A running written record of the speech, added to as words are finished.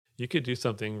you could do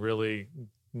something really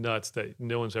nuts that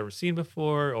no one's ever seen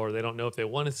before, or they don't know if they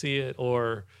want to see it,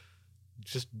 or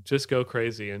just go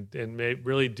crazy and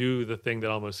really do the thing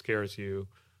that almost scares you.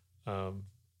 Um,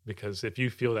 because if you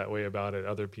feel that way about it,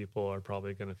 other people are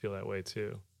probably going to feel that way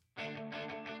too.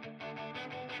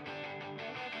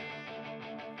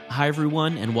 Hi,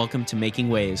 everyone, and welcome to Making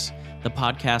Waves, the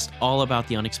podcast all about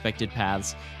the unexpected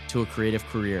paths to a creative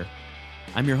career.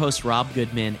 I'm your host, Rob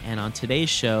Goodman, and on today's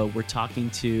show, we're talking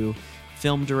to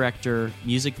film director,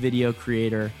 music video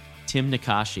creator, Tim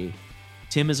Nackashi.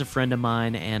 Tim is a friend of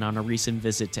mine, and on a recent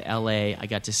visit to LA, I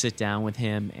got to sit down with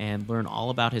him and learn all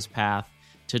about his path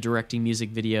to directing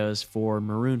music videos for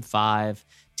Maroon 5,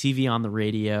 TV on the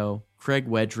Radio, Craig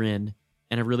Wedren,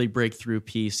 and a really breakthrough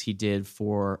piece he did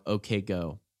for OK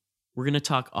Go. We're going to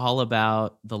talk all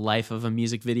about the life of a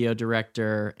music video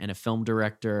director and a film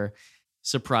director,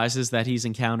 surprises that he's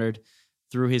encountered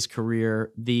through his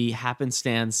career, the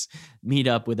happenstance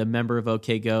meetup with a member of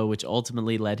OK Go, which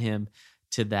ultimately led him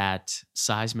to that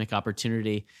seismic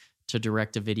opportunity to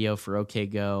direct a video for OK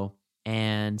Go,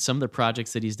 and some of the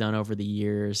projects that he's done over the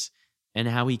years, and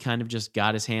how he kind of just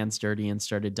got his hands dirty and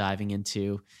started diving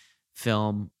into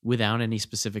film without any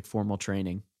specific formal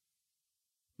training.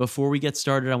 Before we get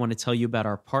started, I want to tell you about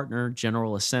our partner,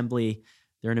 General Assembly.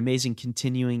 They're an amazing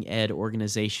continuing ed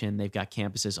organization. They've got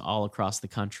campuses all across the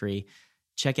country.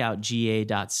 Check out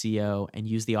ga.co and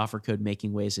use the offer code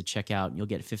Making Waves at checkout, and you'll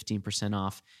get 15%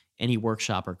 off any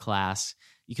workshop or class.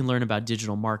 You can learn about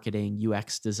digital marketing,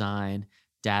 UX design,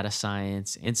 data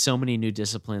science, and so many new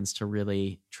disciplines to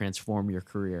really transform your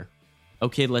career.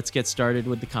 Okay, let's get started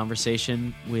with the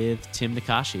conversation with Tim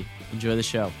Nackashi. Enjoy the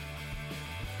show.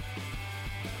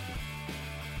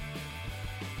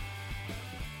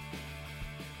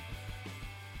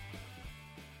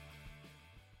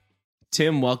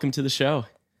 Tim, welcome to the show.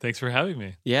 Thanks for having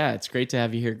me. Yeah, it's great to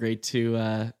have you here. Great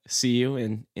to see you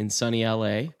in sunny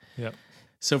LA. Yep.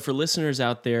 So for listeners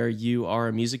out there, you are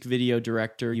a music video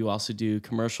director. You also do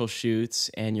commercial shoots,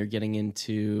 and you're getting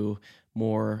into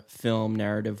more film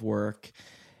narrative work.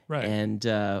 Right. And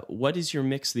what is your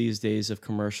mix these days of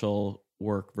commercial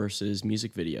work versus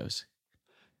music videos?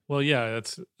 Well, yeah,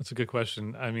 that's a good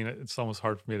question. I mean, it's almost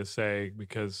hard for me to say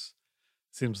because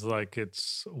it seems like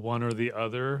it's one or the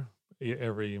other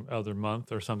every other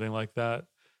month or something like that.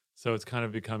 So it's kind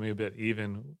of becoming a bit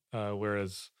even.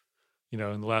 Whereas, in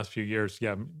the last few years,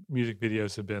 yeah, music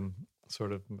videos have been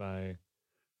sort of my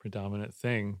predominant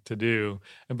thing to do.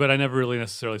 But I never really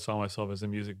necessarily saw myself as a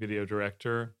music video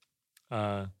director.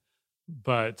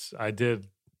 But I do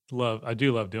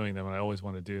love doing them, and I always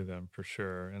want to do them for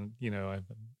sure. And, I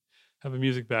have a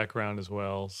music background as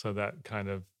well. So that kind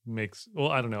of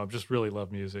I don't know, I just really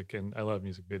love music and I love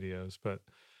music videos, but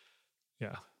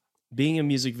yeah. Being a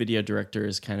music video director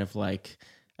is kind of like,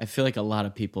 I feel like a lot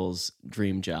of people's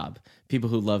dream job. People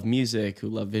who love music, who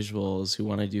love visuals, who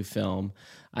want to do film.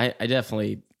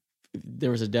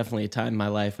 There was definitely a time in my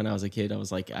life when I was a kid, I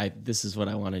was like, this is what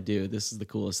I want to do. This is the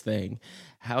coolest thing.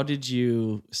 How did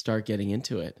you start getting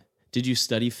into it? Did you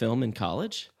study film in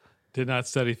college? Did not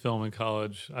study film in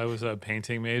college. I was a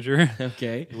painting major.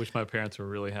 Okay. Which my parents were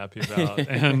really happy about.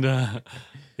 And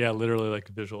yeah, literally like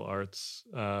visual arts.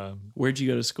 Where'd you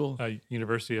go to school?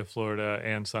 University of Florida,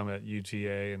 and some at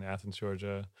UGA in Athens,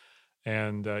 Georgia.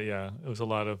 And yeah, it was a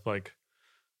lot of like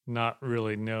not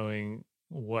really knowing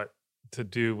what to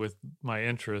do with my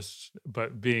interests,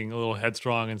 but being a little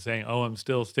headstrong and saying, oh, I'm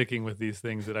still sticking with these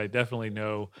things that I definitely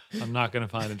know I'm not going to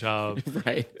find a job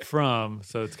right. from.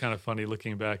 So it's kind of funny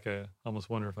looking back. I almost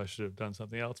wonder if I should have done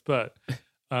something else. But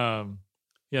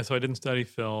yeah, so I didn't study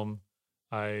film.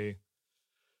 I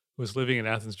was living in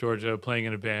Athens, Georgia, playing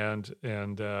in a band.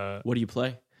 And what do you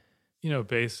play?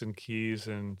 Bass and keys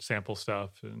and sample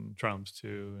stuff and drums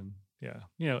too. And yeah,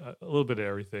 a little bit of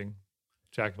everything.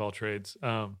 Jack of all trades.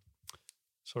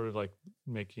 Sort of like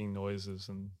making noises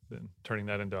and then turning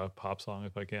that into a pop song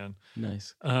if I can.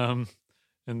 Nice. And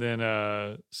then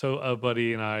so a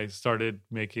buddy and I started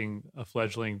making a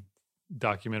fledgling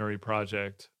documentary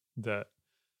project that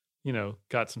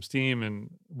got some steam, and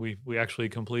we actually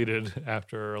completed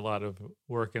after a lot of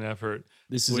work and effort.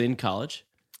 This is in college?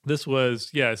 This was,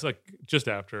 it's like just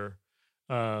after,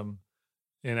 in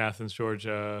Athens,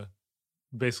 Georgia,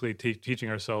 basically teaching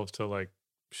ourselves to like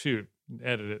shoot,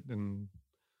 edit it, and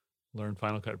learn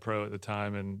Final Cut Pro at the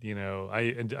time. And,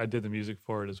 I did the music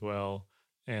for it as well.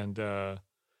 And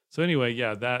so anyway,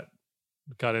 yeah, that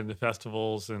got into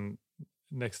festivals. And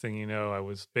next thing you know, I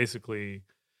was basically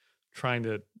trying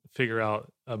to figure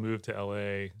out a move to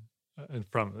LA and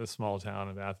from the small town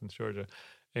of Athens, Georgia.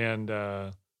 And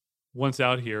once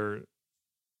out here,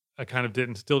 I kind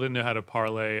of still didn't know how to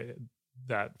parlay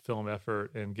that film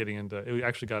effort and getting into it. We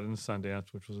actually got into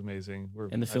Sundance, which was amazing.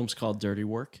 And the film's called Dirty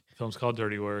Work. Film's called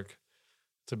Dirty Work.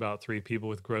 It's about 3 people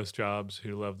with gross jobs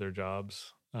who love their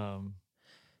jobs. And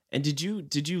did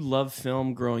you love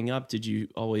film growing up? Did you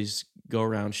always go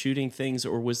around shooting things,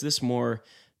 or was this more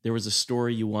there was a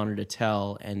story you wanted to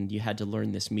tell and you had to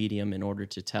learn this medium in order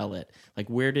to tell it? Like,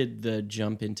 where did the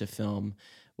jump into film?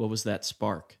 What was that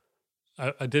spark?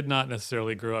 I did not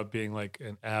necessarily grow up being like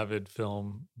an avid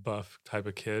film buff type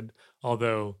of kid,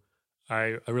 although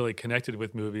I really connected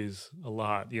with movies a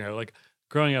lot. Like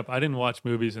growing up, I didn't watch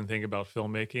movies and think about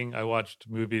filmmaking. I watched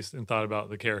movies and thought about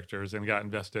the characters and got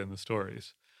invested in the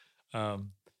stories.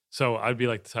 So I'd be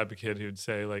like the type of kid who'd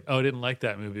say like, "Oh, I didn't like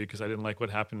that movie because I didn't like what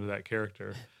happened to that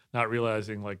character," not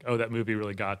realizing like, "Oh, that movie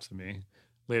really got to me."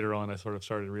 Later on, I sort of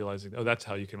started realizing, "Oh, that's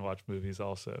how you can watch movies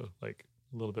also." Like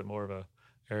a little bit more of a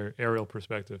aerial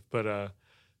perspective. But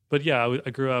yeah, I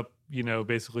grew up,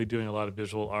 basically doing a lot of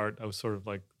visual art. I was sort of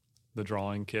like the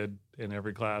drawing kid in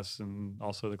every class and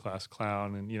also the class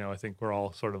clown. And, I think we're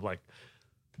all sort of like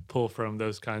pull from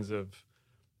those kinds of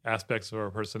aspects of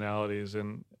our personalities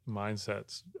and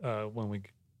mindsets when we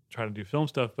try to do film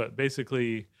stuff. But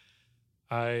basically,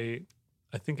 I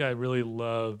think I really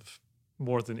love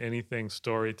more than anything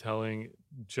storytelling,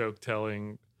 joke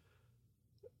telling,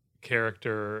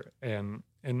 character, and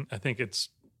I think it's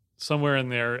somewhere in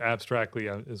there abstractly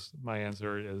is my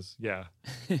answer is yeah.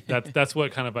 That's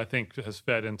what kind of I think has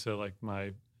fed into like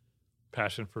my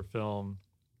passion for film.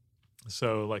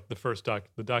 So like the first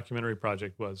the documentary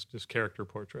project was just character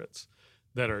portraits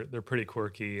they're pretty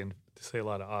quirky and say a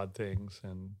lot of odd things,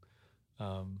 and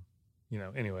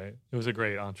anyway, it was a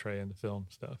great entree into film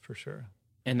stuff for sure.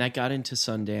 And that got into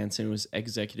Sundance and was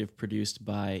executive produced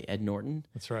by Ed Norton.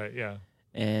 That's right, yeah.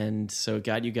 And so it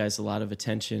got you guys a lot of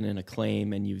attention and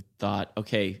acclaim, and you thought,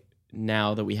 okay,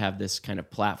 now that we have this kind of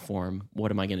platform,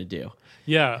 what am I going to do?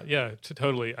 Yeah,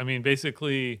 totally. I mean,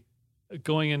 basically,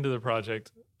 going into the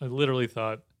project, I literally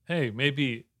thought, hey,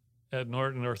 maybe Ed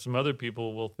Norton or some other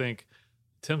people will think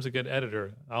Tim's a good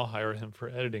editor. I'll hire him for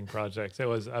editing projects. I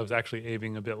was actually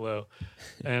aiming a bit low,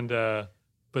 and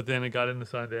but then it got into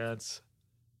Sundance.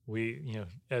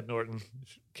 Ed Norton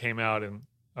came out and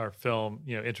our film,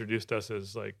 introduced us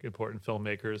as like important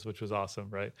filmmakers, which was awesome,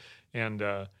 right? And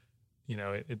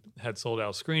it had sold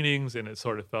out screenings, and it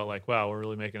sort of felt like, wow, we're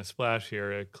really making a splash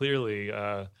here. Clearly,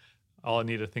 all I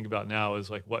need to think about now is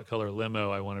like what color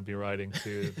limo I want to be riding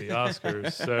to the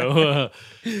Oscars. So,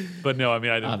 but no, I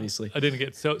mean, I didn't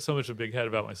get so much a big head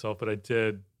about myself, but I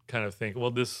did kind of think,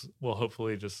 well, this will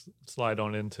hopefully just slide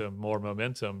on into more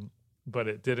momentum, but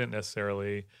it didn't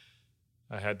necessarily.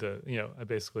 I had to, I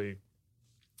basically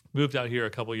moved out here a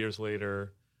couple years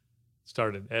later,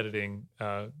 started editing.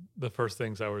 The first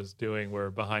things I was doing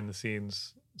were behind the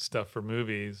scenes stuff for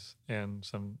movies and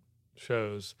some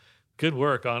shows. Good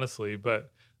work, honestly,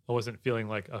 but I wasn't feeling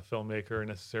like a filmmaker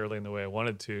necessarily in the way I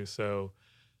wanted to. So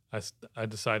I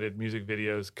decided music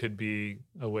videos could be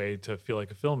a way to feel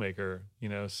like a filmmaker,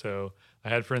 So I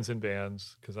had friends in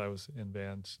bands because I was in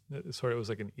bands. It was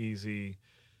like an easy,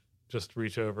 just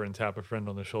reach over and tap a friend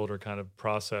on the shoulder kind of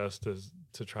process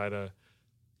to try to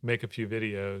make a few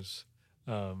videos.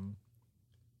 And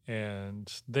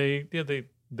they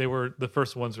were, the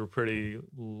first ones were pretty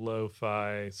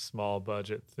lo-fi, small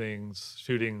budget things,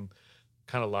 shooting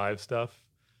kind of live stuff.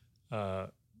 It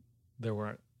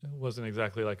wasn't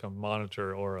exactly like a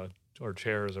monitor or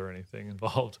chairs or anything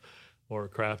involved or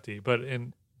crafty, but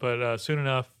soon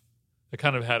enough, I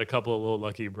kind of had a couple of little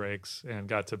lucky breaks and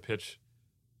got to pitch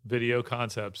video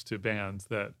concepts to bands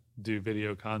that do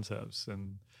video concepts.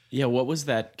 And yeah, what was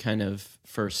that kind of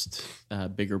first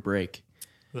bigger break?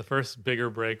 The first bigger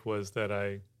break was that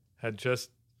I had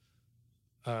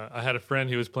I had a friend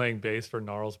who was playing bass for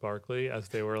Gnarls Barkley as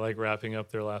they were like wrapping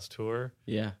up their last tour.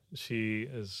 Yeah. She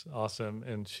is awesome.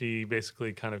 And she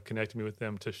basically kind of connected me with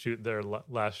them to shoot their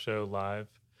last show live,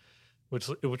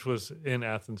 which was in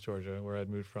Athens, Georgia, where I'd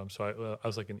moved from. So I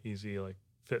was like an easy like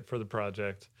fit for the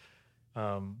project.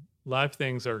 Live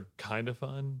things are kind of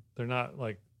fun. They're not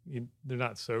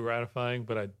so gratifying,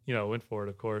 but I went for it,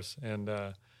 of course, and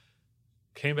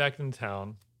came back into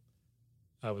town.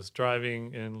 I was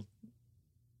driving in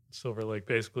Silver Lake,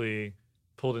 basically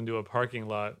pulled into a parking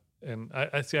lot, and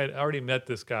I'd already met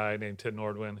this guy named Ted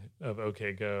Nordwin of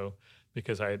OK Go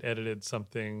because I had edited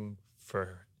something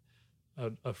for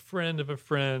a friend of a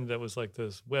friend that was like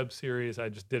this web series I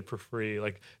just did for free.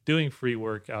 Like doing free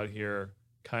work out here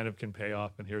kind of can pay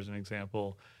off, and here's an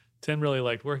example. Tim really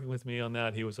liked working with me on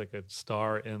that. He was like a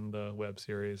star in the web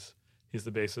series. He's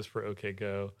the bassist for OK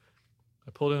Go.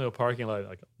 I pulled into a parking lot,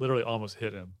 like literally almost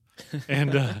hit him.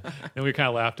 And we kind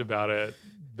of laughed about it.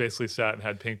 Basically sat and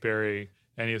had Pinkberry,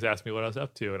 and he was asking me what I was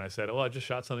up to. And I said, I just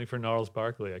shot something for Gnarls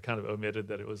Barkley. I kind of omitted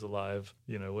that it was a live,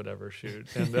 whatever shoot.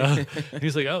 And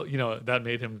he's like,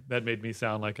 that made me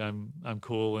sound like I'm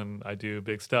cool and I do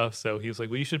big stuff. So he was like,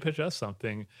 well, you should pitch us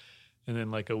something. And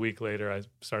then like a week later, I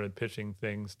started pitching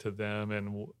things to them.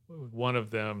 And one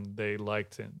of them they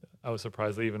liked. And I was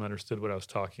surprised they even understood what I was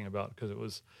talking about, because it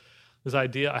was this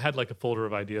idea. I had like a folder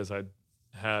of ideas I'd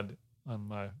had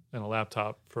on a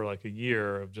laptop for like a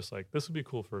year of just like, this would be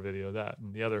cool for a video, that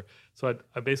and the other. So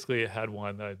I basically had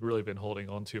one that I'd really been holding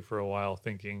on to for a while,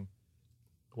 thinking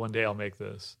one day I'll make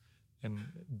this. And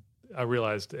I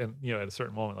realized, and at a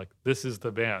certain moment, like, this is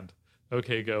the band.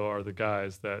 OK Go are the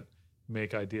guys that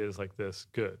make ideas like this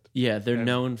good. Yeah, they're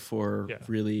known for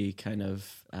really kind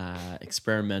of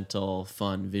experimental,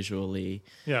 fun, visually,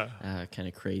 kind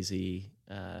of crazy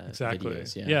exactly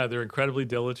videos. Yeah, they're incredibly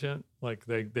diligent. Like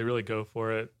they really go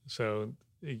for it. So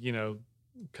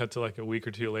cut to like a week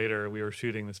or two later, we were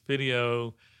shooting this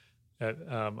video at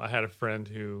I had a friend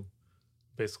who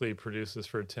basically produced this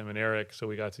for Tim and Eric, so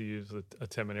we got to use a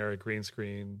Tim and Eric green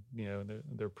screen,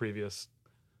 their previous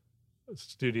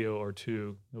studio or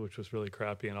two, which was really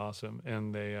crappy and awesome.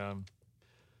 And they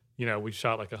we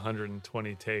shot like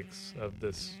 120 takes of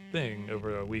this thing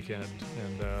over a weekend.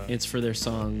 And it's for their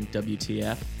song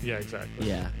WTF. Yeah, exactly.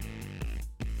 Yeah.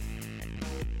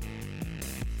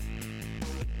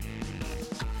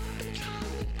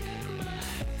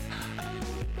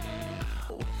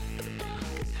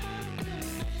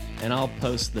 And I'll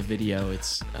post the video.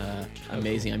 It's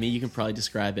amazing. I mean, you can probably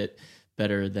describe it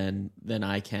better than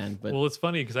I can. But well, it's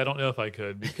funny because I don't know if I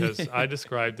could, because I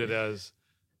described it as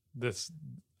this.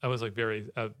 I was like very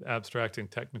abstract and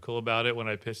technical about it when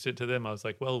I pitched it to them. I was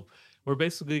like, well, we're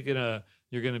basically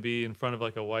you're gonna be in front of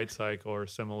like a white cycle or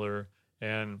similar,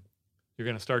 and you're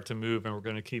gonna start to move, and we're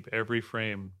gonna keep every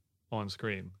frame on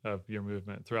screen of your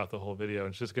movement throughout the whole video. And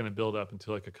it's just gonna build up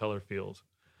into like a color field.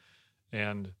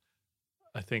 And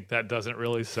I think that doesn't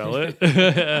really sell it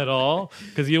at all,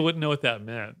 because you wouldn't know what that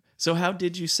meant. So how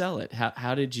did you sell it?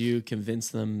 How did you convince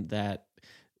them that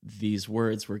these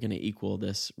words were going to equal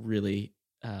this really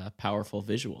powerful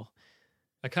visual?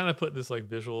 I kind of put this like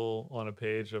visual on a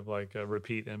page of like a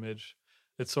repeat image.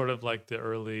 It's sort of like the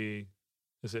early,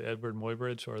 is it Edward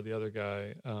Muybridge or the other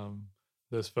guy?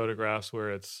 Those photographs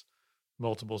where it's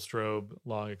multiple strobe,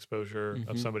 long exposure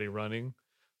of somebody running.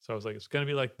 So I was like, it's going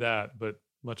to be like that, but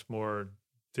much more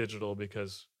digital,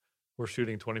 because we're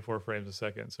shooting 24 frames a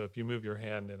second. So if you move your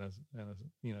hand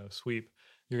in a sweep,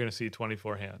 you're going to see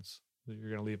 24 hands that you're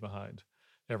going to leave behind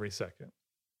every second.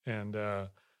 And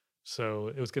so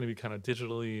it was going to be kind of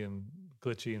digitally and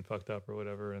glitchy and fucked up or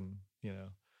whatever. And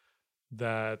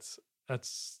that's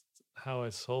how I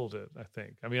sold it, I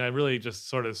think. I mean, I really just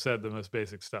sort of said the most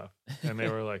basic stuff, and they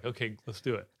were like, okay, let's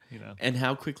do it. And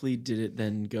how quickly did it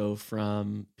then go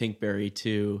from Pinkberry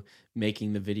to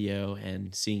making the video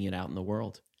and seeing it out in the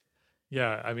world?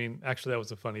 Yeah, I mean, actually, that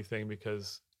was a funny thing,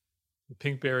 because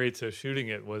Pinkberry to shooting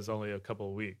it was only a couple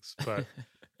of weeks, but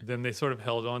then they sort of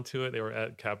held on to it. They were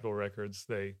at Capitol Records.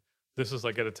 This was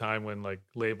like at a time when like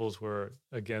labels were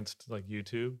against like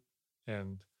YouTube,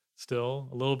 and still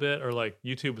a little bit, or like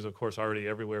YouTube was of course already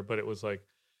everywhere, but it was like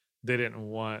they didn't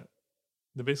want.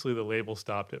 Basically, the label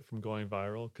stopped it from going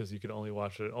viral, because you could only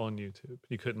watch it on YouTube.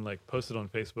 You couldn't like post it on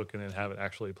Facebook and then have it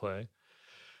actually play.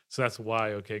 So that's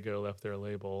why OK Go left their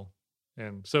label.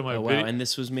 And so my video, and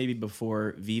this was maybe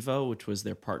before Vivo, which was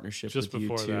their partnership just with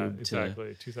before YouTube, that,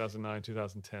 exactly 2009,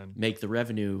 2010. Make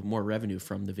the more revenue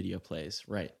from the video plays,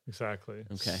 right? Exactly.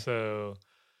 Okay. So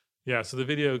yeah, so the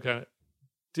video kind of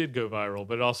did go viral,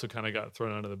 but it also kind of got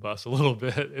thrown under the bus a little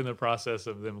bit in the process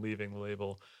of them leaving the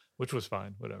label, which was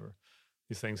fine. Whatever.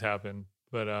 These things happen.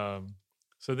 But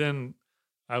so then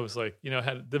I was like,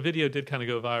 the video did kind of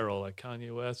go viral. Like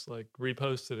Kanye West like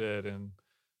reposted it, and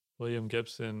William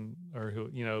Gibson, or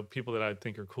who, people that I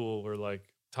think are cool, were like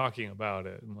talking about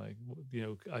it, and like,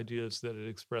 ideas that it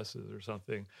expresses or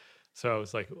something. So I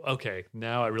was like, okay,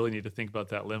 now I really need to think about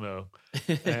that limo.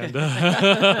 And,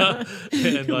 and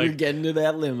like, we're getting to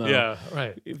that limo. Yeah,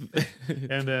 right.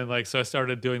 And then like, so I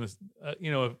started doing this, I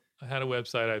had a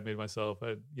website I'd made myself.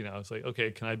 I was like,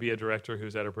 okay, can I be a director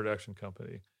who's at a production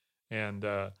company? And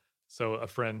so a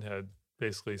friend had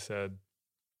basically said,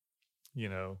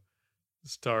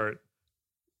 start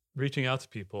reaching out to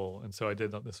people. And so I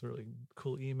did this really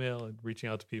cool email and reaching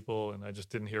out to people, and I just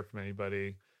didn't hear from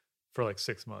anybody for like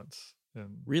 6 months.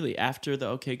 And really, after the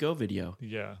OK Go video?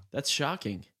 Yeah. That's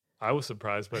shocking. I was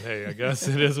surprised, but hey, I guess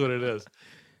it is what it is.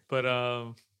 But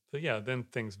yeah, then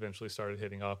things eventually started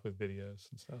hitting off with videos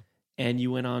and stuff. And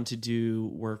you went on to do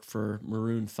work for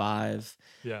Maroon 5,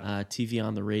 Yeah. TV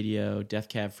on the Radio, Death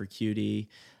Cab for Cutie.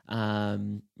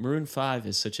 Maroon 5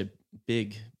 is such a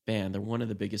big band. They're one of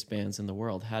the biggest bands in the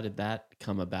world. How did that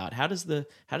come about? How does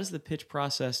the pitch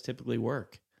process typically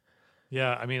work?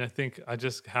 Yeah, I mean, I think I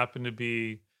just happened to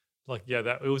be like, yeah,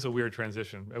 that it was a weird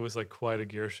transition. It was like quite a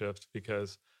gear shift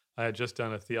because I had just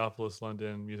done a Theophilus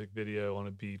London music video on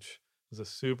a beach. It was a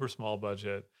super small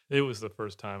budget. It was the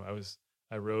first time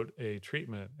I wrote a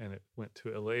treatment and it went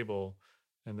to a label,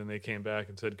 and then they came back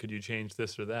and said, "Could you change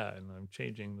this or that?" And I'm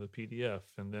changing the PDF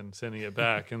and then sending it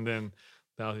back, and then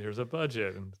now here's a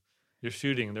budget and you're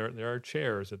shooting. There are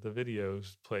chairs at the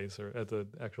videos place or at the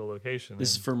actual location.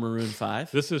 This is for Maroon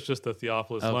 5? This is just the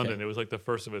Theophilus Okay. London. It was like the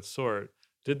first of its sort.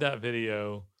 Did that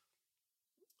video,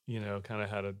 kind of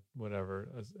had a whatever.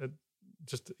 It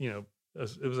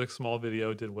was like a small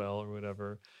video, did well or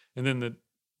whatever. And then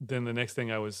the next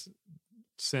thing I was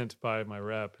sent by my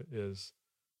rep was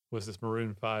this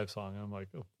Maroon 5 song. I'm like,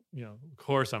 oh, of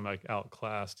course I'm like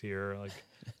outclassed here. Like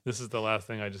this is the last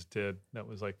thing I just did that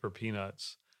was like for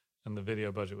peanuts, and the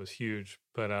video budget was huge.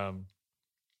 But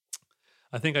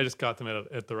I think I just got them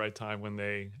at the right time when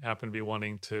they happened to be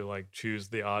wanting to like choose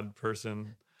the odd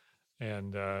person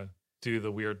and do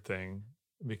the weird thing,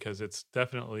 because it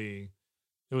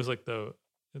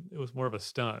was more of a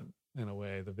stunt in a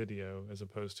way, the video, as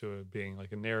opposed to it being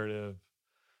like a narrative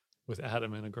with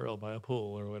Adam and a girl by a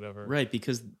pool or whatever. Right,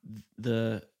 because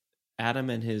the Adam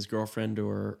and his girlfriend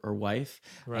or wife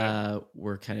Right.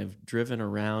 were kind of driven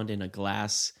around in a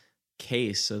glass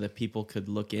case so that people could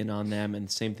look in on them,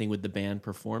 and same thing with the band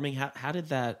performing. How did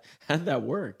that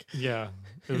work? Yeah,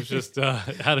 it was just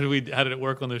how did it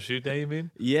work on the shoot day, you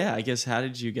mean? Yeah, I guess how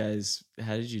did you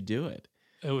do it?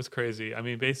 It was crazy. I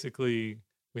mean, basically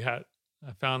I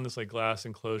found this like glass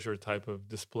enclosure type of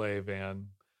display van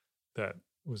that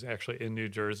was actually in New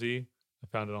Jersey. I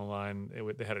found it online.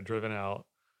 They had it driven out,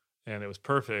 and it was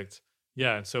perfect.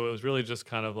 Yeah, and so it was really just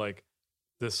kind of like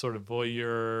this sort of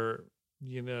voyeur,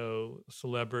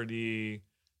 celebrity.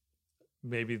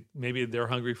 Maybe they're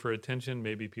hungry for attention.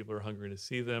 Maybe people are hungry to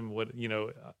see them.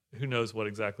 Who knows what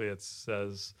exactly it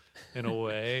says in a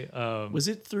way. Was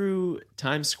it through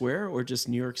Times Square or just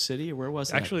New York City? Where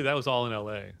was it? Actually, that was all in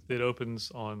LA. It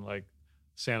opens on like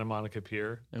Santa Monica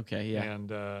Pier. Okay, yeah. And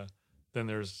then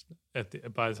there's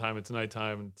by the time it's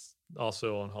nighttime, it's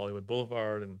also on Hollywood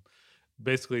Boulevard, and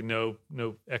basically no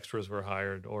extras were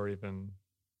hired or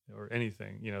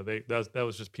anything. That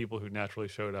was just people who naturally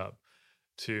showed up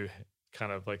to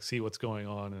kind of like see what's going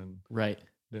on and right.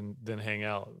 Then hang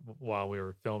out while we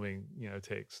were filming,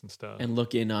 takes and stuff. And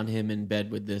look in on him in bed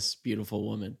with this beautiful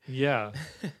woman. Yeah.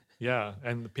 Yeah.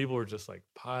 And the people were just like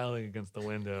piling against the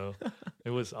window.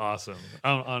 It was awesome.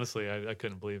 Honestly, I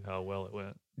couldn't believe how well it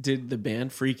went. Did the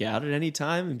band freak out at any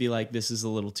time and be like, this is a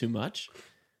little too much?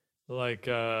 Like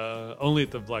only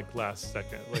at the like last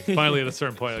second. Like finally at a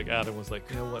certain point, like Adam was like,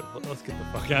 you know what, let's get the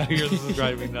fuck out of here. This is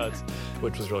driving me nuts.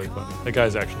 Which was really funny. That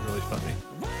guy's actually really funny.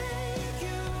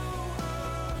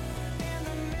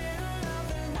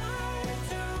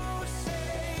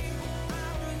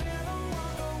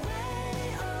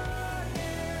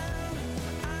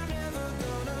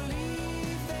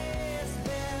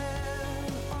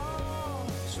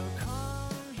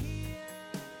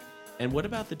 And what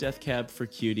about the Death Cab for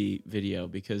Cutie video?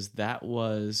 Because that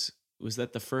was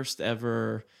that the first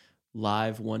ever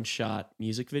live one-shot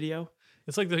music video?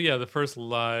 It's like the first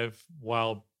live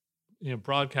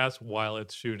broadcast while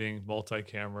it's shooting,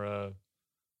 multi-camera,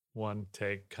 one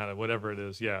take, kind of whatever it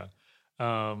is. Yeah.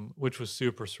 Which was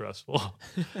super stressful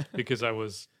because I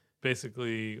was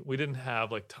basically, we didn't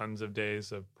have like tons of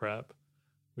days of prep.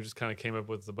 We just kind of came up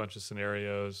with a bunch of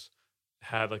scenarios,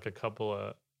 had like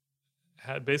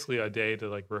had basically a day to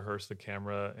like rehearse the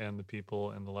camera and the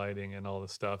people and the lighting and all the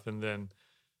stuff. And then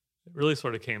it really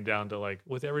sort of came down to like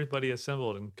with everybody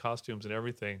assembled and costumes and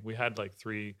everything, we had like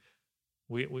we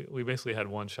basically had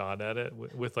one shot at it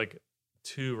with like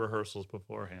 2 rehearsals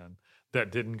beforehand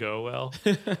that didn't go well.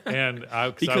 And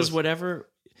because whatever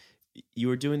you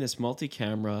were doing this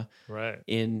multi-camera right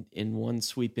in one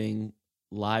sweeping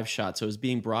live shot. So it was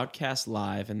being broadcast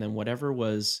live, and then whatever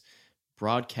was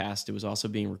broadcast, it was also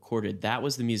being recorded. That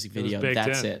was the music video.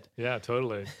 That's it. Yeah,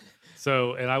 totally.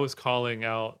 So, and I was calling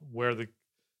out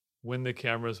when the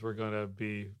cameras were going to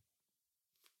be,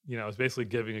 I was basically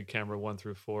giving a camera 1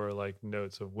 through 4 like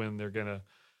notes of when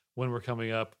we're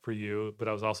coming up for you, but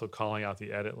I was also calling out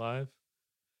the edit live.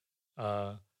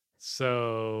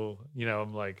 So,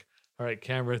 I'm like, all right,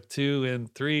 camera 2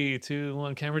 and 3, 2,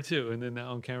 1, camera 2, and then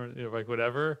now on camera, like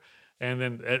whatever. And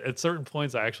then at certain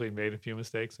points, I actually made a few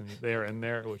mistakes, and they are in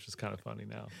there, which is kind of funny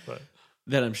now. But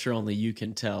that I'm sure only you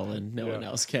can tell and no Yeah. one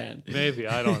else can. Maybe,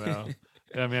 I don't know.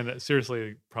 I mean,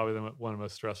 seriously, probably one of the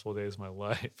most stressful days of my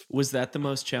life. Was that the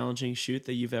most challenging shoot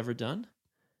that you've ever done?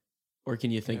 Or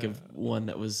can you think Yeah. of one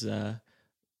that was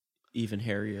even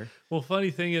hairier? Well,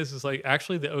 funny thing is like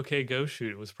actually the OK Go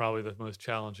shoot was probably the most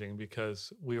challenging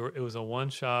because it was a one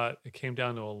shot. It came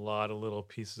down to a lot of little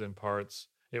pieces and parts.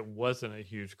 It wasn't a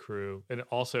huge crew. And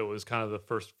also it was kind of the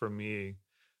first for me.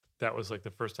 That was like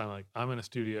the first time like I'm in a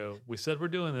studio. We said we're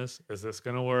doing this. Is this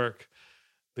going to work?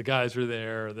 The guys are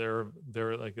there.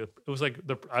 They're like it was like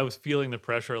I was feeling the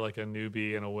pressure like a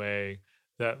newbie in a way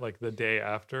that like the day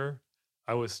after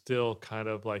I was still kind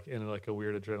of like in like a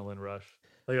weird adrenaline rush.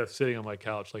 Like I was sitting on my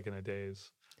couch like in a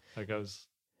daze. Like I was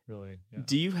really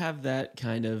Do you have that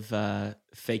kind of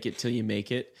fake it till you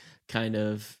make it kind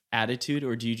of attitude,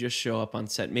 or do you just show up on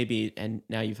set maybe, and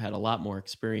now you've had a lot more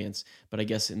experience, but I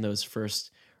guess in those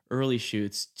first early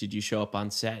shoots, did you show up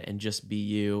on set and just be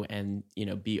you and, you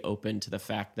know, be open to the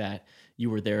fact that you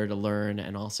were there to learn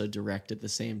and also direct at the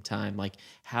same time? Like,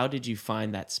 how did you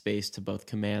find that space to both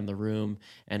command the room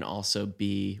and also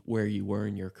be where you were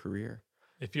in your career?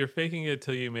 If you're faking it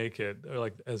till you make it, or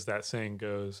like as that saying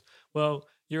goes, well,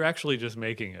 you're actually just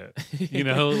making it. You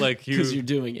know, like Because you're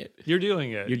doing it. You're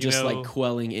doing it. You're just know? like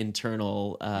quelling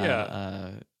internal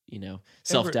you know,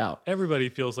 self-doubt. Everybody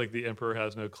feels like the emperor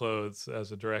has no clothes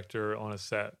as a director on a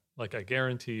set. Like I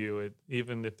guarantee you it,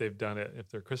 even if they've done it, if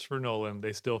they're Christopher Nolan,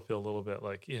 they still feel a little bit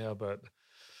like, yeah, but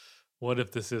what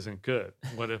if this isn't good?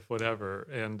 What if whatever?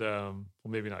 And well,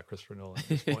 maybe not Christopher Nolan at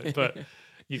this point, but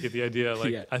you get the idea.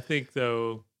 Like Yeah. I think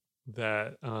though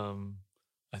that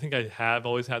I think I have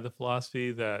always had the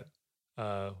philosophy that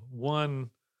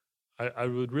one, I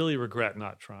would really regret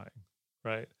not trying,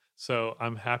 right? So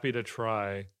I'm happy to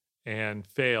try and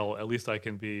fail. At least I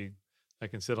can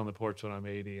sit on the porch when I'm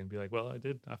 80 and be like, well,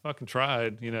 I fucking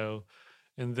tried, you know?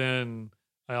 And then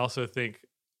I also think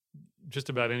just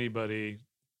about anybody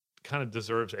kind of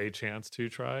deserves a chance to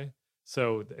try.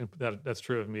 So that's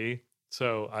true of me.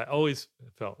 So I always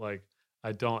felt like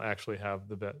I don't actually have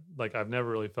the best, like I've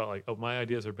never really felt like, oh, my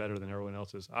ideas are better than everyone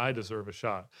else's. I deserve a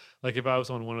shot. Like if I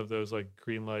was on one of those like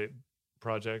green light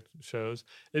project shows,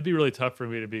 it'd be really tough for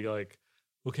me to be like,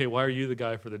 okay, why are you the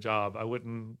guy for the job? I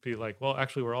wouldn't be like, well,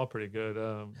 actually, we're all pretty good.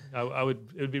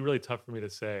 It would be really tough for me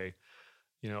to say,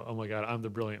 you know, oh my God, I'm the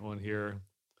brilliant one here.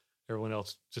 Everyone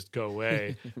else just go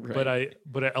away. Right.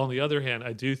 But on the other hand,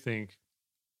 I do think,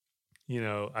 you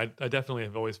know, I definitely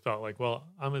have always felt like, well,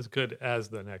 I'm as good as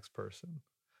the next person.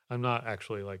 I'm not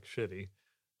actually like shitty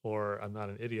or I'm not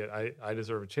an idiot. I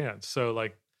deserve a chance. So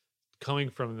like coming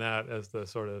from that as the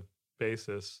sort of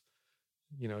basis,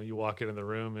 you know, you walk into the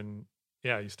room and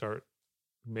yeah, you start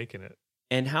making it.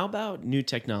 And how about new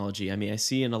technology? I mean, I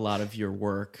see in a lot of your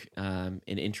work an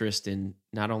interest in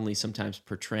not only sometimes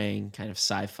portraying kind of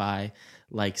sci-fi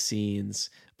like scenes,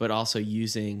 but also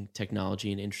using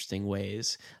technology in interesting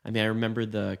ways. I mean, I remember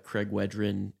the Craig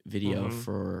Wedren video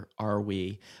for Are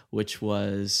We, which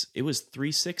was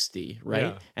 360, right?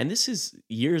 Yeah. And this is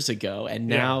years ago. And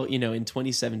now, you know, in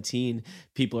 2017,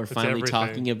 people are finally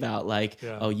talking about like,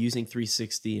 using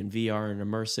 360 and VR and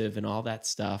immersive and all that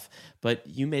stuff. But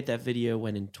you made that video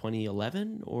when in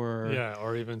 2011 or? Yeah,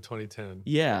 or even 2010.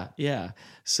 Yeah.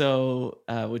 So,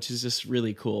 which is just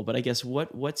really cool. But I guess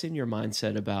what's in your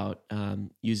mindset about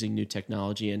using new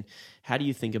technology, and how do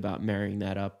you think about marrying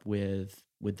that up with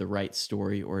the right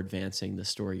story or advancing the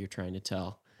story you're trying to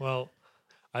tell? Well,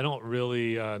 I don't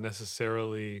really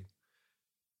necessarily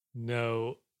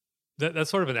know. That's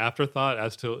sort of an afterthought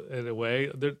as to, in a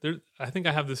way. I think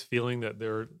I have this feeling that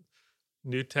there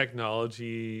new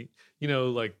technology, you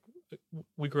know, like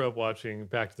we grew up watching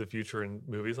Back to the Future and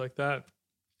movies like that,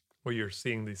 where you're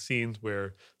seeing these scenes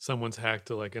where someone's hacked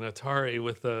to like an Atari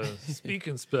with a speak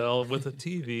and spell with a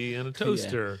TV and a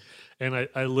toaster. And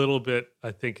I little bit,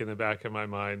 I think in the back of my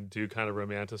mind, do kind of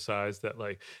romanticize that,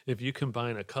 like, if you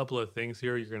combine a couple of things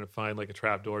here, you're going to find like a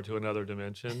trapdoor to another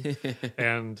dimension.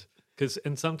 And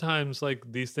sometimes like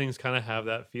these things kind of have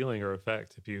that feeling or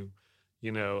effect. If you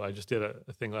know, I just did a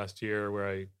thing last year where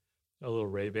a little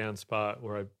Ray-Ban spot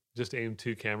where I just aimed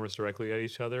two cameras directly at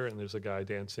each other and there's a guy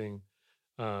dancing.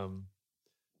 And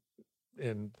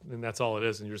that's all it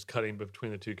is. And you're just cutting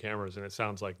between the two cameras and it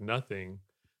sounds like nothing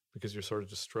because you're sort of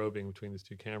just strobing between these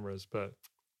two cameras. But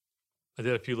I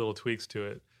did a few little tweaks to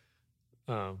it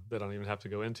that I don't even have to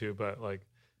go into, but like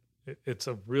it's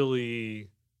a really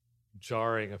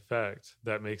jarring effect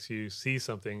that makes you see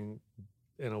something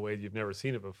in a way you've never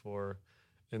seen it before.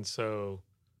 And so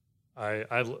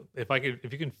if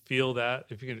you can feel that,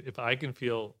 if I can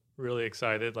feel really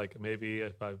excited, like maybe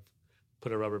if I've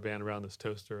put a rubber band around this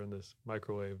toaster and this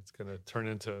microwave. It's going to turn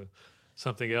into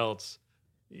something else,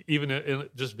 even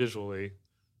just visually,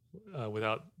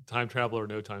 without time travel or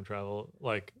no time travel.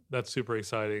 Like, that's super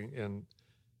exciting. And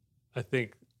I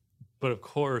think, but of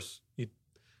course,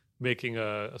 making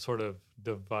a sort of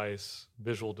device,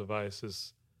 visual device,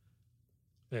 is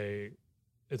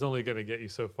it's only going to get you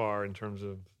so far in terms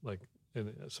of like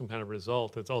some kind of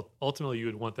result. It's ultimately you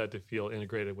would want that to feel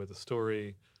integrated with a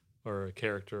story or a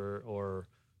character or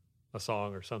a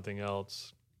song or something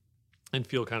else, and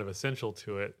feel kind of essential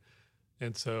to it.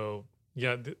 And so,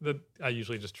 yeah, I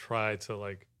usually just try to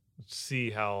like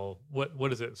see what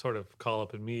does it sort of call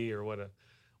up in me, or in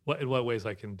what ways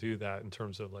I can do that in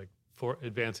terms of like for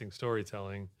advancing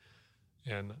storytelling.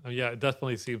 And yeah, it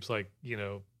definitely seems like,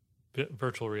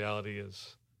 virtual reality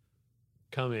is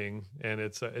coming, and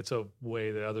it's a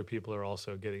way that other people are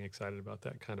also getting excited about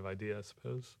that kind of idea, I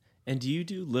suppose. And do you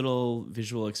do little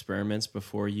visual experiments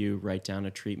before you write down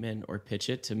a treatment or pitch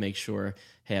it to make sure,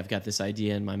 hey, I've got this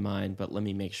idea in my mind, but let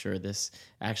me make sure this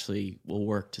actually will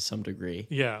work to some degree?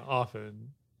 Yeah,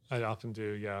 I often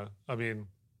do. Yeah. I mean,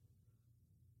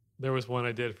 there was one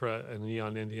I did for a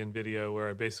Neon Indian video where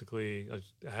I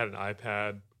had an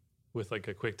iPad with like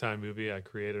a QuickTime movie I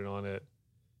created on it.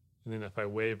 And then if I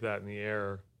wave that in the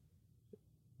air,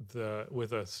 with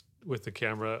the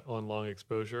camera on long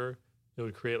exposure, it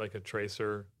would create like a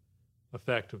tracer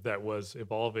effect that was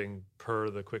evolving per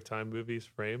the QuickTime movie's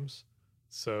frames.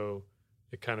 So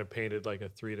it kind of painted like a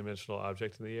 3-dimensional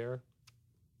object in the air.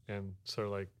 And sort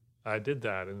of like, I did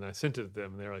that and I sent it to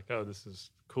them, and they're like, "Oh, this is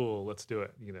cool. Let's do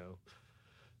it."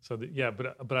 So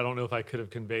but I don't know if I could have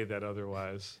conveyed that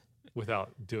otherwise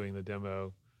without doing the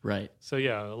demo. Right. So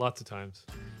yeah, lots of times.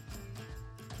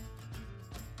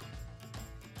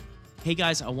 Hey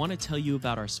guys, I want to tell you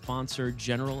about our sponsor,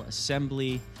 General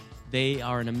Assembly. They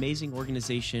are an amazing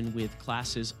organization with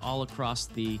classes all across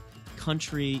the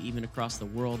country, even across the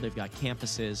world. They've got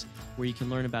campuses where you can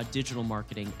learn about digital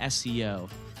marketing, SEO,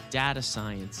 data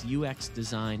science, UX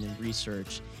design, and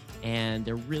research. And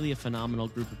they're really a phenomenal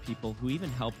group of people who even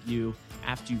help you,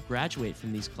 after you graduate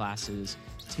from these classes,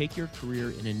 take your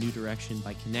career in a new direction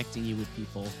by connecting you with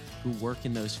people who work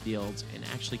in those fields and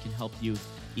actually can help you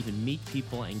even meet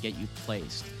people and get you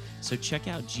placed. So check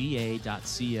out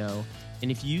ga.co,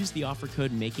 and if you use the offer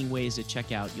code MAKINGWAVES at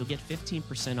checkout, you'll get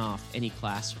 15% off any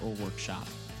class or workshop.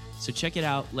 So check it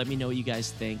out, let me know what you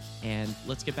guys think, and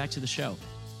let's get back to the show.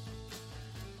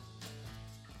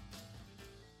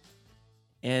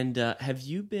 And have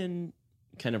you been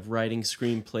kind of writing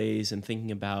screenplays and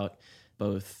thinking about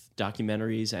both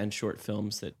documentaries and short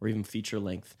films or even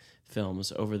feature-length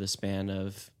films over the span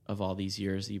of all these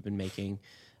years that you've been making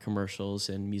commercials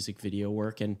and music video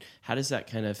work? And how does that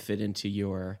kind of fit into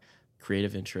your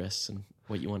creative interests and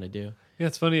what you want to do? Yeah,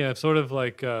 it's funny. I've sort of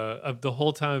like the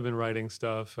whole time I've been writing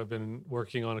stuff, I've been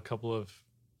working on a couple of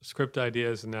script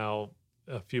ideas, and now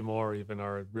a few more even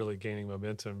are really gaining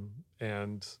momentum.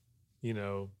 And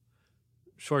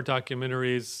short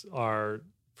documentaries are,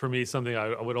 for me, something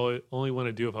I would only want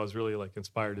to do if I was really like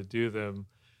inspired to do them.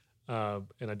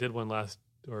 And I did one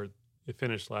it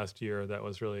finished last year that I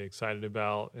was really excited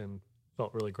about and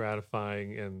felt really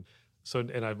gratifying. And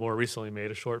I've more recently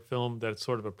made a short film that's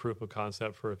sort of a proof of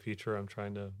concept for a feature I'm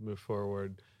trying to move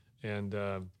forward. And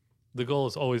the goal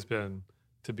has always been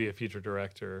to be a feature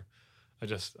director. I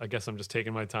guess I'm just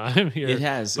taking my time here. It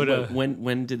has. But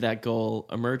when did that goal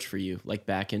emerge for you? Like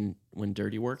back in when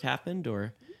Dirty Work happened,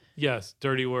 or? Yes,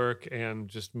 Dirty Work, and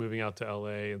just moving out to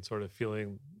LA and sort of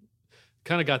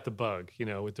kind of got the bug,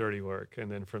 with Dirty Work,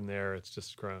 and then from there it's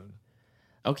just grown.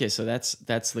 Okay, so that's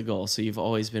the goal. So you've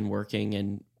always been working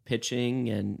and pitching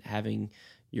and having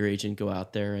your agent go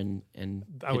out there and pitch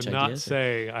I would not ideas,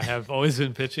 say I have always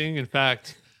been pitching. In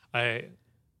fact,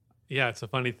 it's a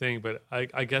funny thing, but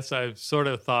I guess I've sort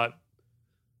of thought,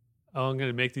 oh, I'm going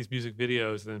to make these music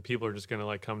videos, and then people are just going to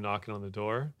like come knocking on the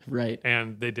door. Right.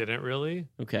 And they didn't really.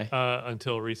 Okay.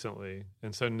 Until recently.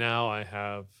 And so now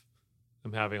I'm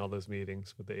having all those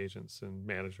meetings with the agents and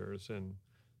managers, and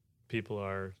people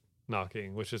are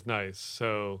knocking, which is nice.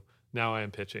 So now I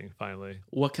am pitching finally.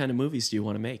 What kind of movies do you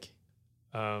want to make?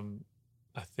 I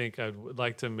think I would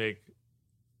like to make,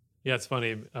 it's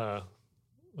funny.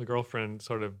 My girlfriend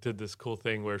sort of did this cool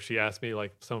thing where she asked me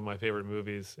like some of my favorite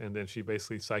movies, and then she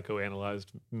basically psychoanalyzed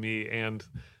me and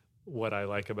what I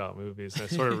like about movies. And I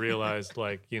sort of realized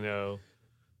like, E.T.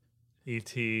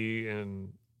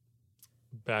 and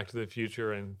Back to the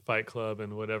Future and Fight Club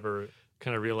and whatever,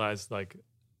 kind of realized like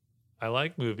I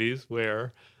like movies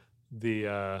where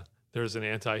there's an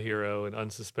anti-hero, an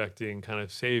unsuspecting kind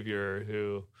of savior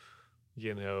who,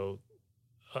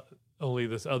 only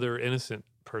this other innocent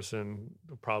person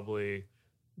probably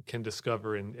can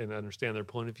discover and understand their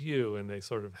point of view, and they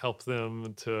sort of help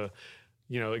them to,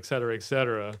 et cetera, et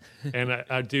cetera. And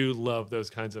I do love those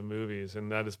kinds of movies,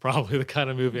 and that is probably the kind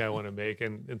of movie I want to make.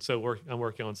 And so I'm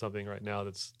working on something right now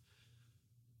that's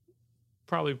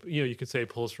probably, you could say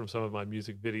pulls from some of my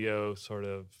music video sort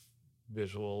of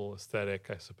visual aesthetic,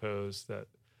 I suppose, that,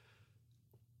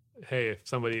 hey, if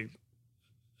somebody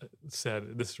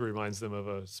said this reminds them of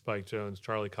a Spike Jonze,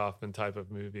 Charlie Kaufman type of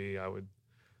movie, I would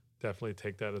definitely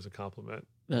take that as a compliment.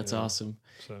 That's awesome.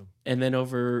 So, and then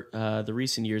over the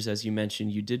recent years, as you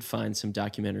mentioned, you did find some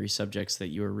documentary subjects that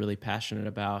you were really passionate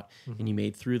about, and you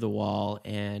made Through the Wall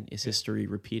and Is History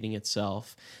Repeating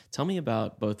Itself? Tell me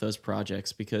about both those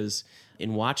projects, because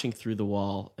in watching Through the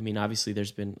Wall, I mean, obviously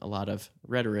there's been a lot of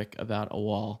rhetoric about a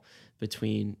wall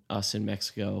between us and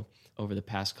Mexico over the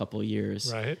past couple of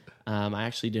years. Right. I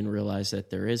actually didn't realize that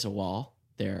there is a wall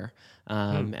there.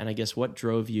 And I guess what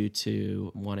drove you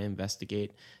to want to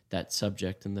investigate that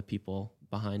subject and the people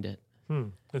behind it?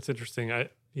 That's interesting.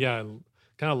 Kind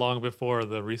of long before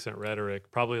the recent rhetoric,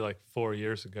 probably like 4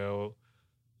 years ago,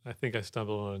 I think I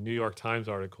stumbled on a New York Times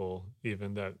article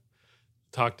even that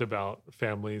talked about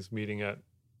families meeting at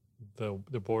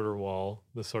the border wall,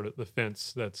 the sort of the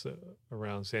fence that's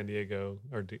around San Diego,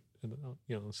 or the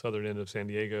southern end of San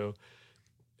Diego.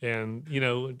 And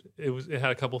it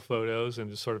had a couple photos and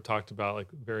just sort of talked about, like,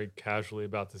 very casually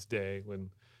about this day when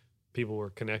people were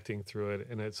connecting through it,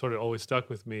 and it sort of always stuck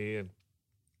with me. And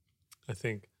I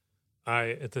think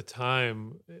at the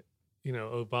time,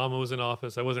 Obama was in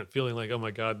office. I wasn't feeling like, oh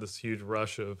my God, this huge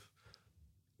rush of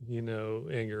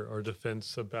anger or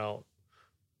defense about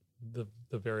the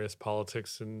various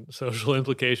politics and social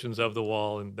implications of the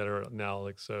wall, and that are now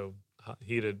like so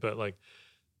heated. But like,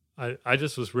 I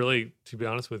just was really, to be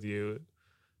honest with you,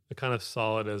 I kind of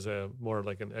saw it as a more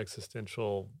like an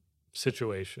existential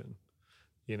situation.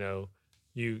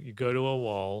 You go to a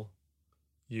wall,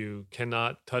 you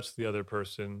cannot touch the other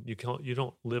person. You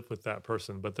don't live with that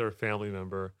person, but they're a family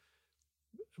member.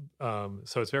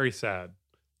 So it's very sad,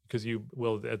 because you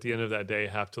will, at the end of that day,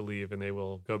 have to leave, and they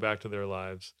will go back to their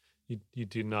lives. You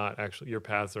do not actually, your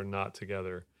paths are not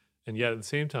together. And yet at the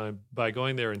same time, by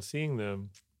going there and seeing them,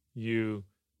 you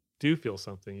do feel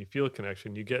something. You feel a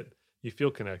connection. You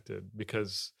feel connected,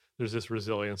 because there's this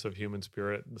resilience of human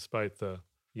spirit, despite the,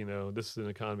 this is an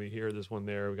economy here, there's one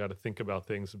there. We got to think about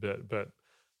things a bit. But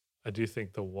I do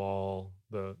think the wall,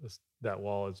 that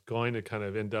wall is going to kind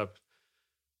of end up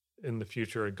in the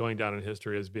future, going down in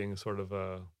history as being sort of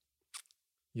a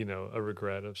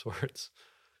regret of sorts.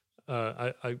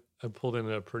 I pulled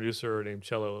in a producer named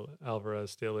Chelo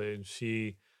Alvarez Stele, and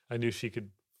I knew she could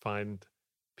find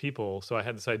people. So I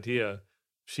had this idea.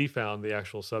 She found the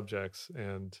actual subjects,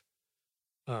 and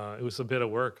it was a bit of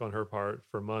work on her part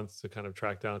for months to kind of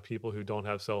track down people who don't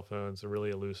have cell phones. They're really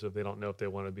elusive. They don't know if they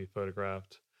want to be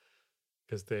photographed,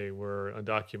 because they were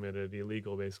undocumented,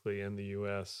 illegal, basically, in the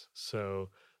U.S. So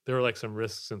there were like some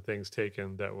risks and things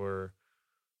taken that were,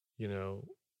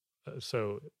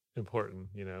 so important,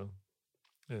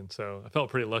 And so I felt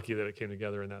pretty lucky that it came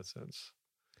together in that sense.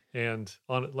 And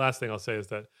last thing I'll say is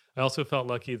that I also felt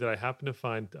lucky that I happened to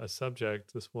find a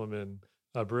subject, this woman,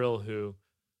 Abril, who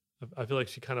I feel like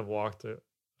she kind of walked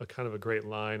a kind of a great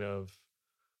line of,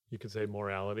 you could say,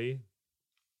 morality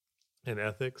and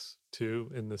ethics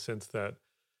too, in the sense that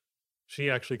she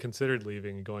actually considered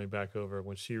leaving and going back over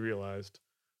when she realized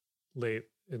late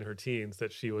in her teens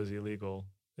that she was illegal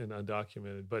and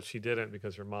undocumented, but she didn't,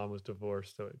 because her mom was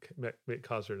divorced. So it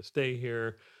caused her to stay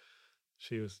here.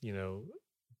 She was,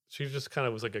 she just kind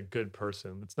of was like a good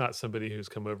person. It's not somebody who's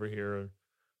come over here,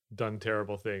 done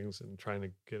terrible things and trying to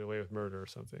get away with murder or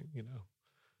something,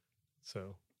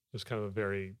 So there's kind of a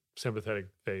very sympathetic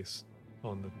face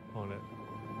on it.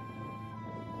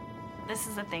 This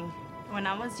is the thing. When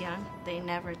I was young, they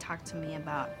never talked to me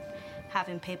about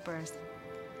having papers.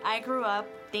 I grew up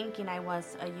thinking I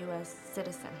was a U.S.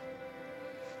 citizen.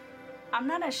 I'm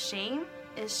not ashamed.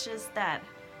 It's just that,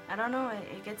 I don't know,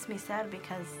 it gets me sad,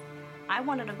 because I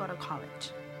wanted to go to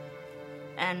college.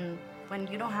 And when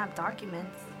you don't have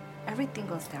documents, everything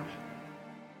goes down.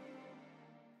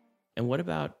 And what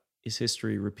about Is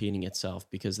History Repeating Itself?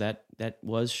 Because that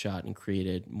was shot and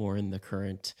created more in the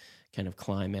current kind of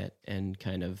climate, and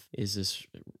kind of is this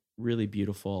really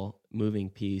beautiful, moving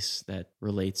piece that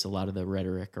relates a lot of the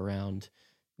rhetoric around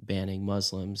banning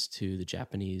Muslims to the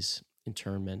Japanese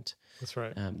internment. That's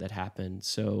right. That happened.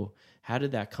 So how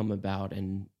did that come about?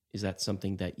 And is that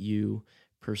something that you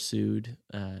pursued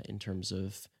in terms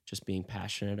of just being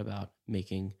passionate about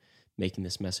making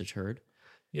this message heard?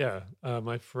 Yeah,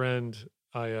 my friend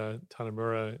Aya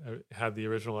Tanamura had the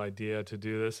original idea to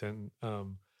do this, and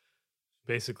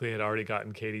basically had already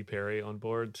gotten Katy Perry on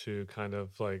board to kind of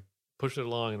like push it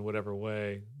along in whatever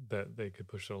way that they could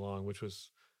push it along, which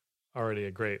was already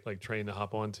a great like train to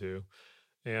hop onto.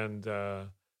 And I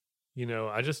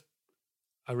just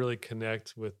I really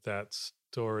connect with that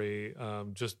story,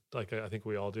 just like I think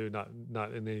we all do, not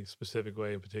in any specific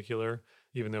way in particular.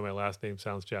 Even though my last name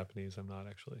sounds Japanese, I'm not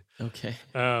actually. Okay.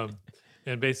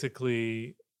 And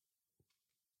basically,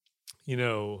 you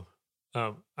know,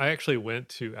 I actually went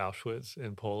to Auschwitz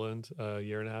in Poland a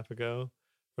year and a half ago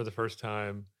for the first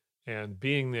time, and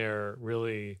being there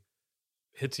really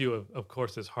hits you, of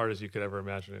course, as hard as you could ever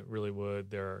imagine it really would.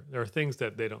 There are things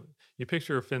that they don't. You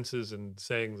picture fences and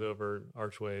sayings over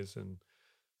archways and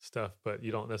stuff, but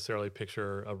you don't necessarily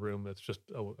picture a room that's just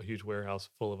a huge warehouse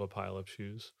full of a pile of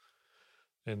shoes,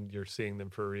 and you're seeing them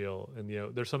for real. And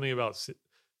there's something about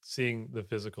seeing the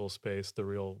physical space, the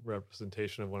real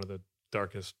representation of one of the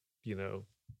darkest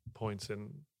points in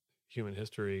human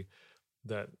history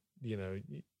that you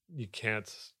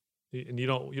can't, and you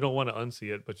don't want to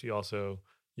unsee it, but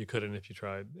you couldn't if you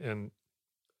tried. And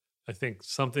I think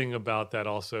something about that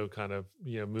also kind of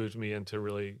moved me into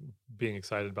really being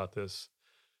excited about this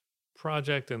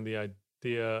project and the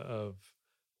idea of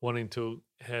wanting to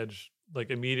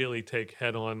immediately take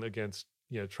head on against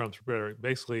Trump's rhetoric.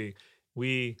 Basically,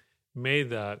 we made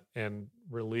that and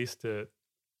released it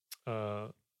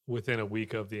within a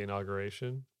week of the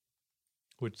inauguration,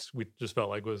 which we just felt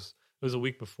like it was a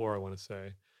week before, I want to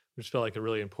say, which felt like a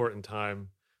really important time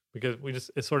because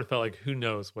it sort of felt like who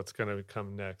knows what's going to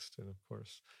come next. And of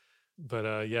course, but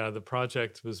the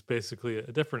project was basically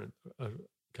a different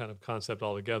kind of concept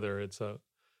altogether.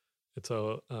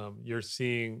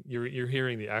 You're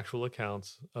hearing the actual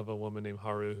accounts of a woman named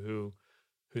Haru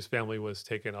whose family was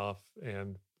taken off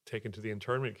and taken to the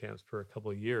internment camps for a couple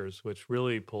of years, which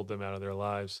really pulled them out of their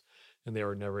lives, and they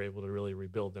were never able to really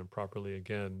rebuild them properly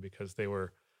again because they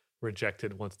were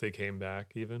rejected once they came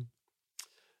back even.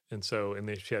 And so,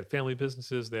 she had family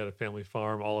businesses, they had a family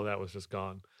farm, all of that was just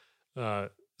gone.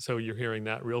 So you're hearing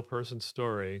that real person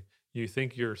story. You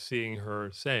think you're seeing her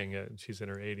saying it, and she's in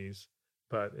her 80s,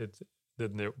 but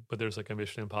there's like a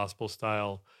Mission Impossible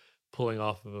style pulling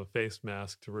off of a face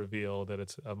mask to reveal that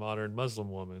it's a modern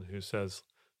Muslim woman who says,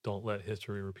 "Don't let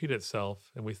history repeat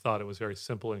itself." And we thought it was very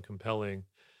simple and compelling,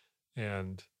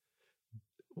 and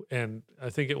I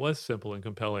think it was simple and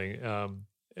compelling.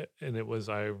 And it was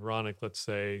ironic, let's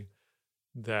say,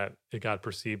 that it got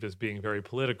perceived as being very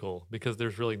political because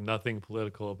there's really nothing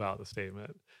political about the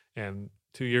statement. And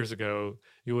 2 years ago,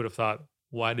 you would have thought,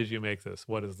 why did you make this?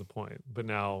 What is the point? But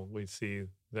now we see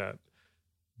that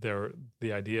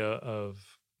the idea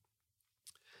of,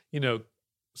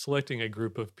 selecting a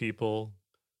group of people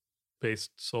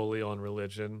based solely on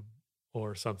religion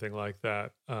or something like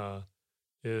that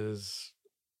is,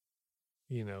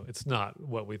 it's not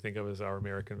what we think of as our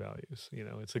American values.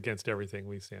 It's against everything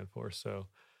we stand for. So,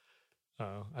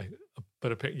 it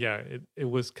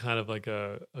was kind of like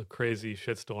a crazy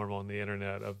shitstorm on the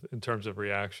internet in terms of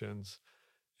reactions.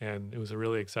 And it was a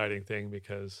really exciting thing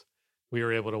because we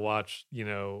were able to watch, you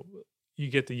have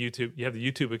the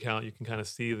YouTube account, you can kind of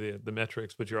see the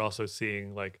metrics, but you're also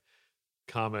seeing like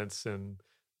comments, and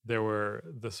there were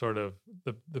the sort of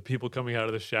the people coming out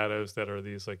of the shadows that are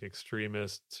these like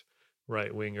extremist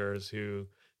right wingers who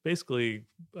basically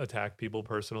attack people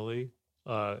personally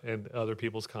and other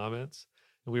people's comments.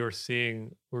 And we're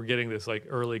getting this like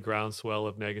early groundswell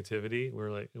of negativity.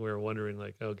 We're wondering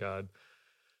like, oh God,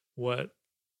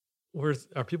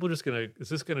 are people is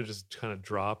this gonna just kind of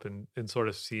drop and sort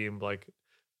of seem like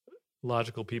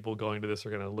logical people going to this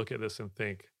are gonna look at this and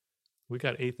think, we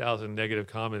got 8,000 negative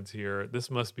comments here. This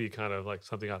must be kind of like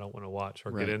something I don't want to watch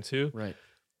or get into. Right.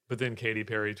 But then Katy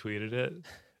Perry tweeted it,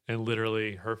 and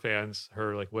literally her fans,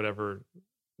 her like whatever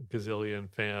gazillion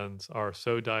fans, are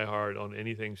so diehard on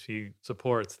anything she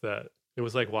supports that it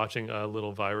was like watching a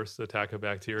little virus attack a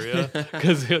bacteria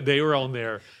because they were on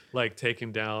there like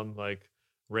taking down like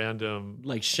random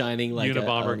like shining like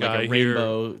Unabomber guy like a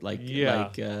rainbow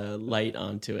here. Light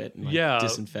onto it and like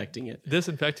disinfecting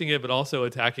it, but also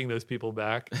attacking those people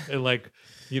back and like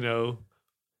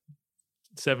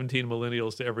 17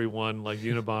 millennials to every one like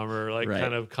Unabomber like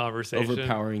kind of conversation,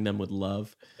 overpowering them with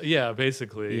love,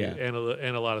 basically, and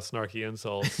a lot of snarky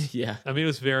insults. I mean, it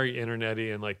was very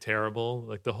internety and like terrible.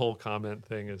 Like the whole comment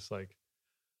thing is like,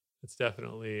 it's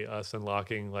definitely us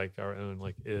unlocking like our own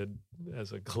like id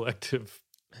as a collective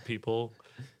people.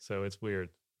 So it's weird,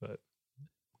 but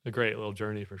a great little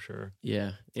journey for sure.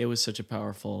 Yeah, it was such a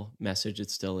powerful message. It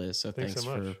still is. So thanks so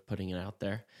much for putting it out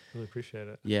there. Really appreciate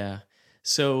it. Yeah.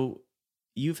 So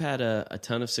you've had a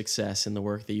ton of success in the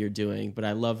work that you're doing, but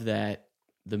I love that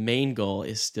the main goal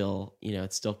is still,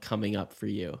 it's still coming up for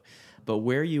you. But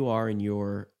where you are in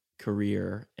your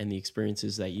career and the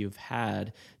experiences that you've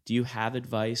had, do you have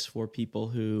advice for people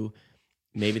who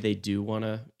maybe they do want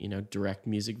to, direct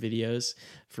music videos,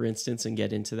 for instance, and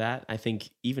get into that? I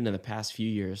think even in the past few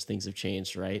years, things have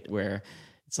changed, right? Where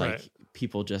it's like Right.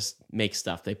 people just make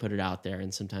stuff, they put it out there,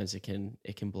 and sometimes it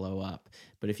can blow up.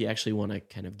 But if you actually want to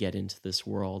kind of get into this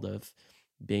world of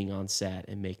being on set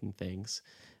and making things,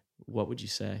 what would you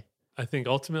say? I think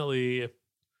ultimately,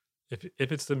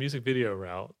 if it's the music video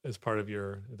route as part of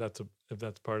if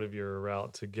that's part of your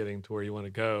route to getting to where you want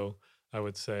to go, I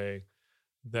would say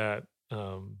that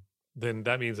then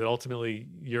that means that ultimately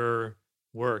your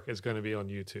work is going to be on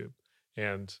YouTube,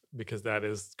 and because that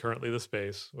is currently the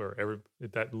space where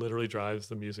that literally drives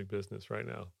the music business right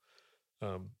now.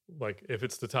 Like if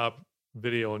it's the top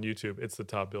video on YouTube, it's the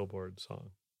top Billboard song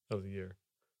of the year.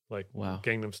 Like Wow.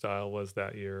 Gangnam Style was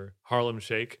that year. Harlem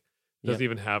Shake doesn't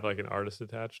even have like an artist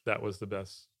attached. That was the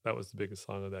biggest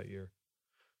song of that year,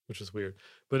 which is weird.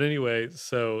 But anyway,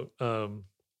 so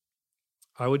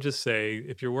I would just say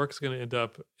if your work's going to end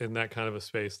up in that kind of a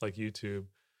space like YouTube,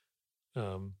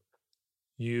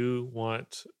 you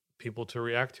want people to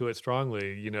react to it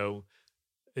strongly.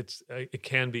 It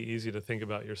can be easy to think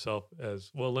about yourself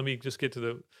as, well, let me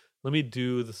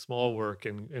do the small work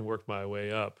and work my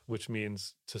way up, which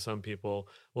means to some people,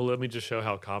 well, let me just show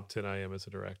how competent I am as a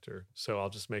director. So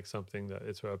I'll just make something that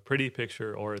it's a pretty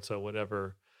picture, or it's a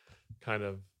whatever kind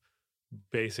of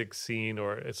basic scene,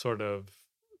 or it sort of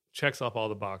checks off all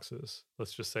the boxes.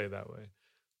 Let's just say it that way.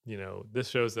 This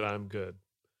shows that I'm good.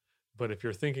 But if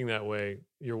you're thinking that way,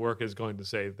 your work is going to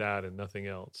say that and nothing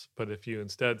else. But if you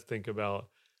instead think about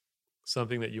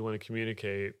something that you want to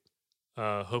communicate,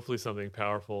 hopefully something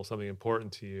powerful, something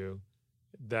important to you,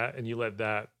 and you let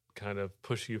that kind of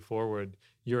push you forward,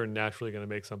 you're naturally going to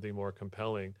make something more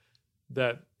compelling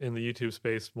that in the YouTube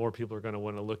space, more people are going to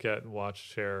want to look at and watch,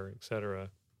 share, etc.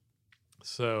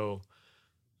 So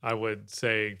I would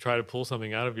say try to pull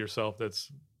something out of yourself that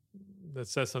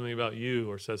says something about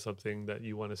you, or says something that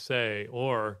you want to say,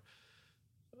 or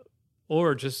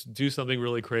just do something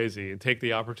really crazy and take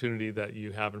the opportunity that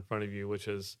you have in front of you, which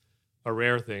is a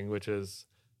rare thing, which is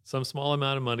some small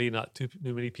amount of money, not too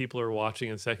many people are watching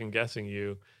and second guessing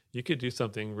you. You could do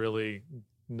something really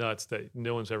nuts that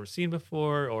no one's ever seen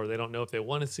before, or they don't know if they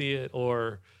want to see it,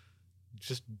 or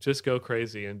just go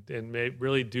crazy and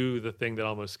really do the thing that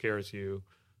almost scares you.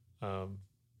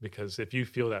 Because if you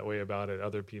feel that way about it,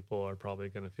 other people are probably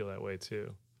going to feel that way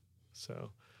too.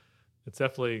 So it's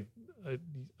definitely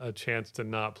a chance to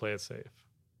not play it safe.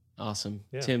 Awesome.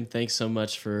 Yeah. Tim, thanks so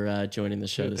much for joining the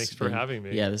show. Thanks for having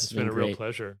me. Yeah, this has been a great. real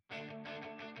pleasure.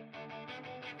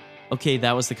 Okay,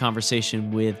 that was the conversation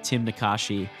with Tim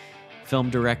Nakashi, film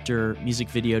director, music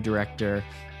video director.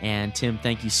 And Tim,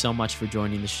 thank you so much for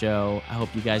joining the show. I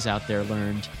hope you guys out there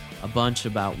learned a bunch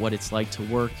about what it's like to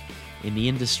work in the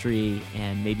industry,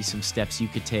 and maybe some steps you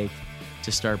could take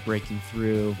to start breaking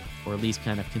through, or at least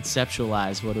kind of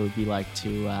conceptualize what it would be like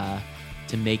to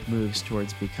make moves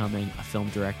towards becoming a film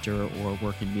director or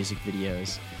work in music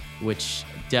videos, which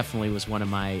definitely was one of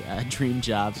my dream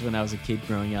jobs when I was a kid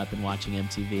growing up and watching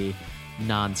MTV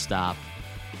nonstop.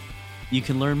 You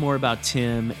can learn more about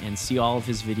Tim and see all of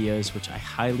his videos, which I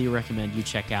highly recommend you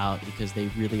check out because they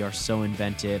really are so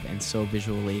inventive and so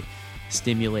visually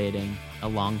stimulating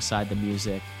alongside the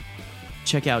music.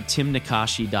 Check out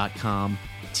timnakashi.com,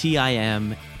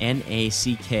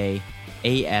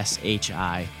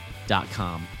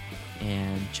 TIMNACKASHI.com,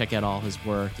 and check out all his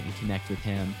work and connect with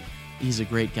him. He's a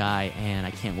great guy, and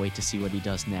I can't wait to see what he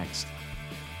does next.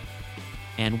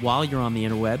 And while you're on the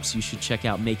interwebs, you should check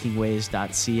out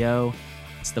makingways.co.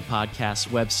 It's the podcast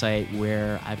website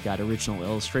where I've got original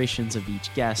illustrations of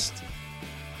each guest,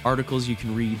 articles you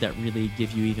can read that really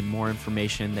give you even more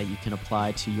information that you can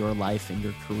apply to your life and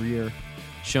your career,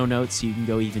 show notes so you can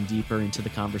go even deeper into the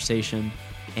conversation,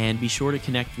 and be sure to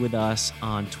connect with us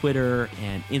on Twitter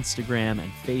and Instagram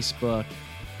and Facebook,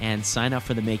 and sign up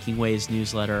for the Making Ways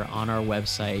newsletter on our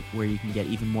website, where you can get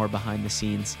even more behind the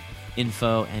scenes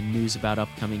info and news about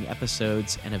upcoming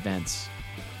episodes and events.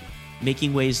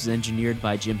 Making Ways is engineered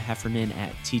by Jim Heffernan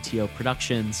at TTO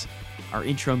Productions. Our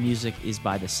intro music is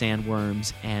by the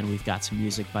Sandworms, and we've got some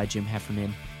music by Jim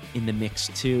Heffernan in the mix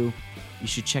too. You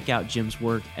should check out Jim's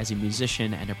work as a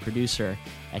musician and a producer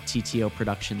at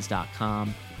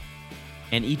ttoproductions.com.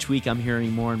 And each week I'm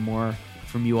hearing more and more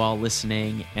from you all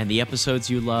listening and the episodes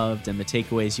you loved and the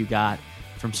takeaways you got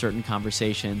from certain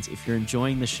conversations. If you're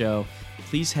enjoying the show,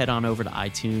 please head on over to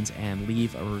iTunes and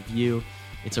leave a review.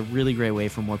 It's a really great way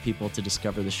for more people to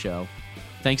discover the show.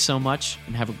 Thanks so much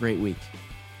and have a great week.